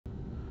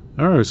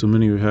Alright, so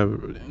many of you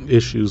have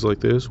issues like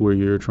this where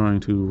you're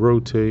trying to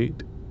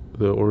rotate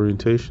the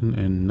orientation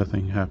and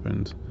nothing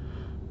happens.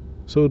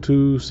 So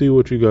to see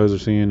what you guys are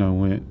seeing, I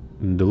went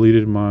and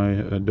deleted my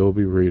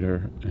Adobe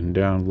Reader and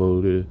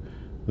downloaded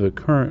the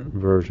current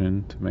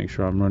version to make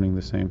sure I'm running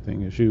the same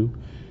thing as you.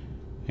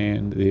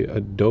 And the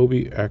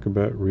Adobe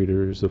Acrobat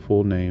Reader is the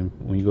full name.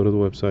 When you go to the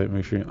website,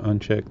 make sure you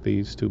uncheck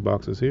these two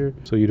boxes here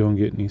so you don't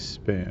get any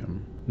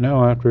spam.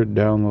 Now after it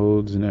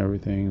downloads and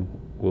everything,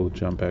 we'll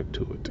jump back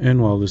to it.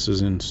 And while this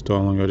is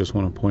installing, I just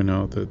want to point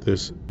out that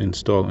this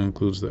install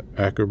includes the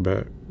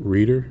Acrobat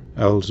Reader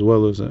as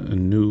well as a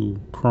new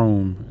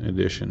Chrome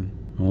edition.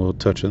 And we'll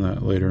touch on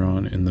that later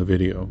on in the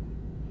video.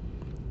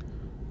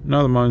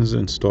 Now that mine's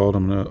installed,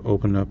 I'm going to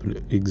open up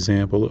an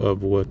example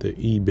of what the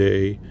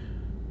eBay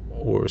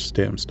or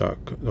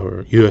stamps.com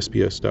or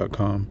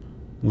USPS.com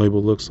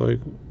label looks like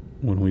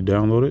when we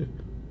download it.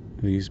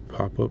 These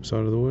pop-ups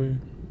out of the way.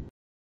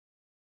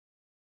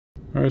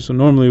 Alright, so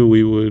normally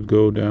we would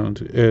go down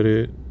to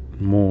edit,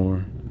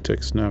 more,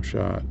 take a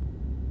snapshot.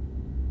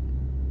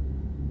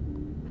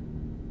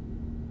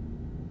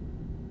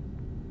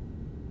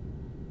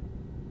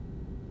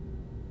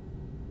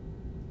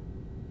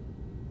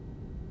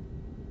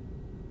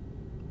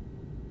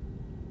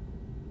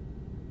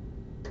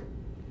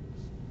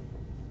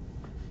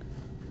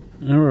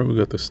 Alright, we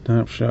got the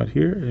snapshot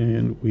here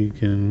and we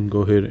can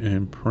go ahead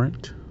and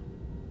print.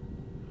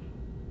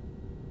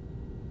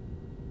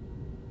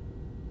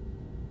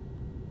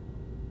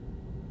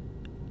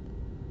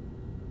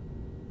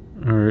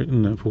 Alright,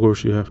 and of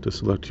course you have to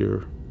select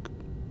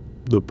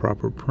the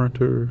proper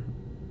printer.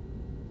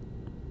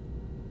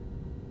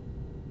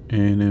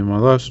 And in my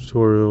last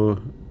tutorial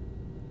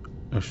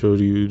I showed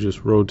you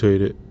just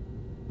rotated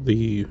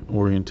the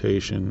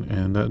orientation,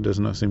 and that does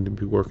not seem to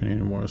be working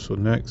anymore. So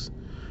next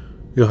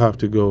you'll have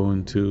to go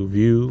into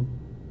view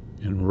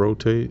and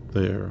rotate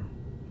there.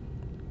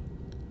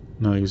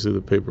 Now you see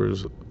the paper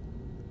is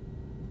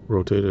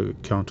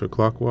rotated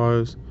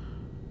counterclockwise.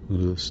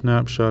 Do the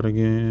snapshot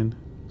again,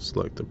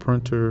 select the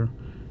printer,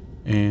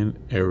 and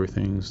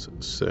everything's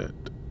set.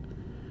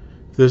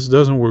 If this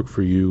doesn't work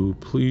for you,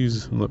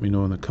 please let me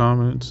know in the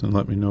comments and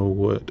let me know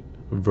what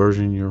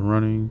version you're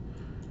running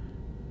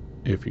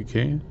if you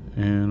can,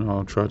 and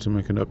I'll try to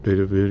make an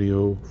updated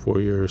video for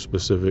your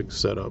specific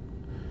setup.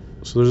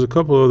 So there's a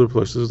couple other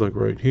places like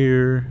right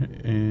here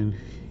and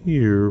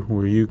here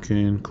where you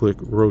can click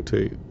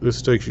rotate.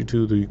 This takes you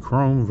to the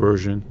Chrome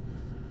version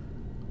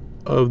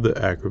of the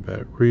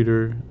Acrobat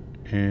Reader,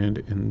 and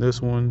in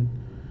this one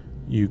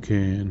you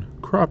can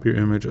crop your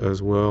image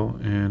as well,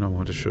 and I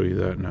want to show you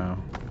that now.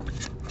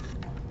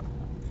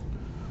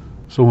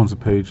 So once the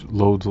page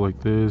loads like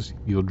this,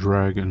 you'll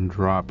drag and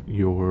drop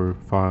your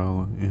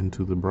file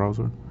into the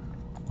browser.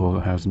 Well,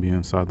 it has to be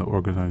inside the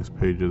organized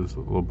pages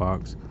little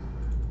box.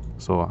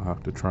 So I'll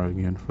have to try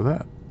again for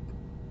that.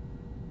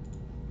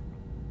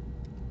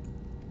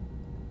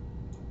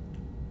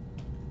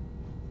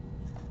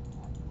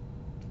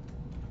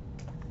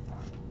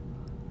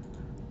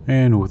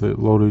 And with it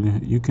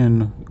loaded, you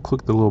can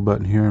click the little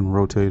button here and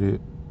rotate it,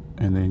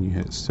 and then you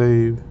hit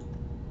save.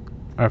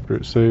 After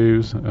it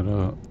saves,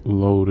 it'll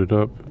load it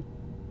up,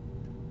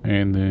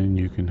 and then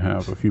you can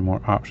have a few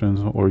more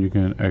options, or you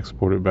can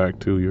export it back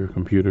to your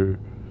computer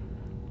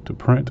to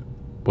print.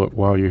 But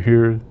while you're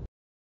here,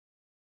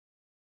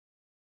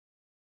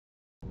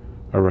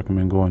 I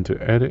recommend going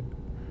to edit,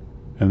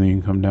 and then you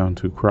can come down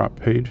to crop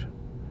page,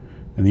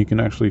 and you can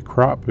actually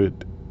crop it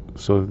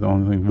so that the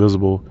only thing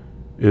visible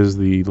is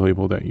the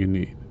label that you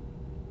need.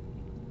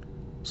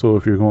 So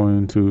if you're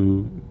going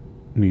to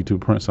need to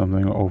print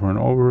something over and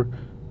over,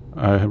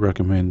 I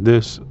recommend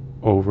this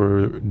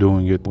over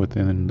doing it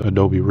within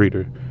Adobe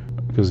Reader,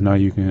 because now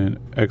you can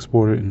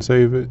export it and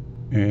save it,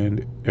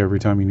 and every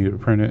time you need to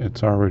print it,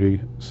 it's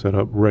already set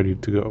up ready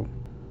to go.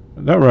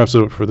 That wraps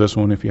it up for this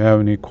one. If you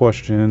have any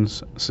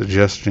questions,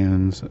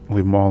 suggestions,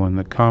 leave them all in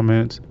the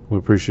comments. We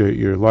appreciate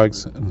your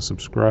likes and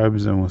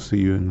subscribes, and we'll see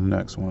you in the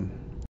next one.